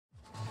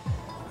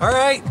All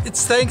right,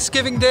 it's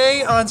Thanksgiving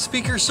Day on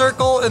Speaker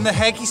Circle, and the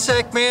Hacky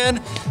Sack man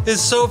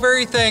is so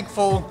very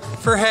thankful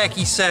for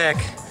Hacky Sack.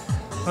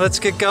 Let's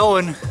get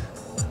going.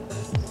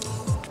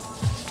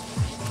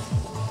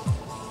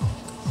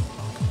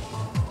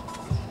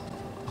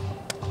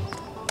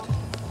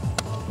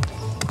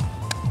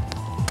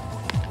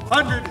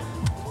 $100,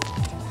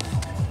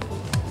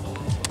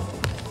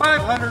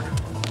 $500,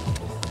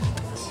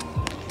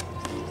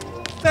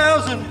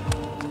 $1,000,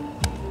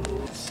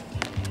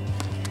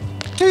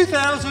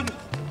 $2,000,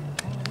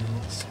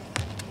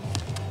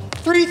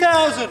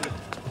 $3,000,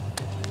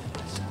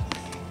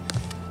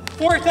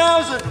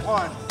 $4,000,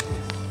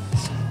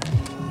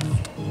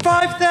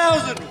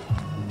 $5,000,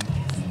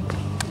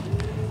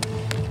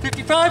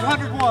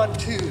 $5,500, $1,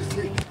 $2,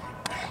 $3,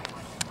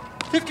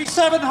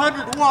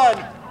 $5,700, $1,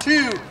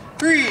 $2,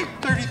 $3,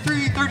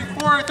 $33,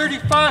 $34,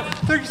 $35,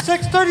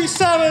 $36,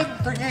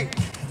 $37, $38,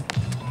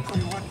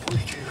 $41,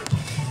 $42,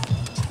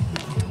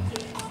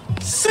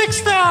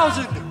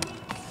 $6,000.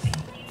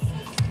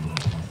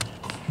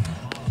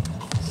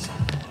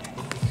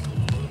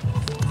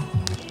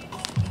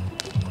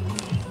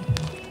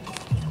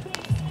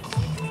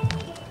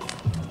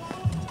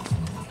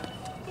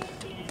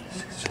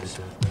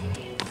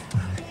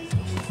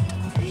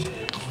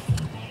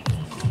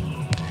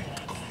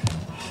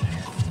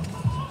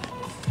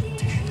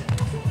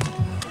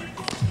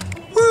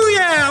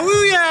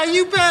 Woo yeah,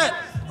 you bet!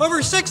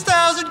 Over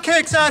 6,000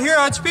 kicks out here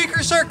on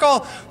Speaker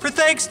Circle for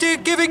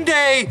Thanksgiving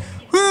Day.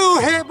 Woo,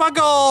 hit my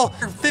goal.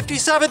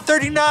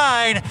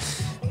 57:39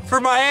 for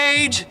my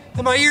age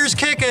and my ears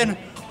kicking.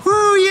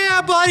 Woo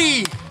yeah,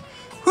 buddy!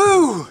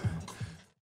 Woo!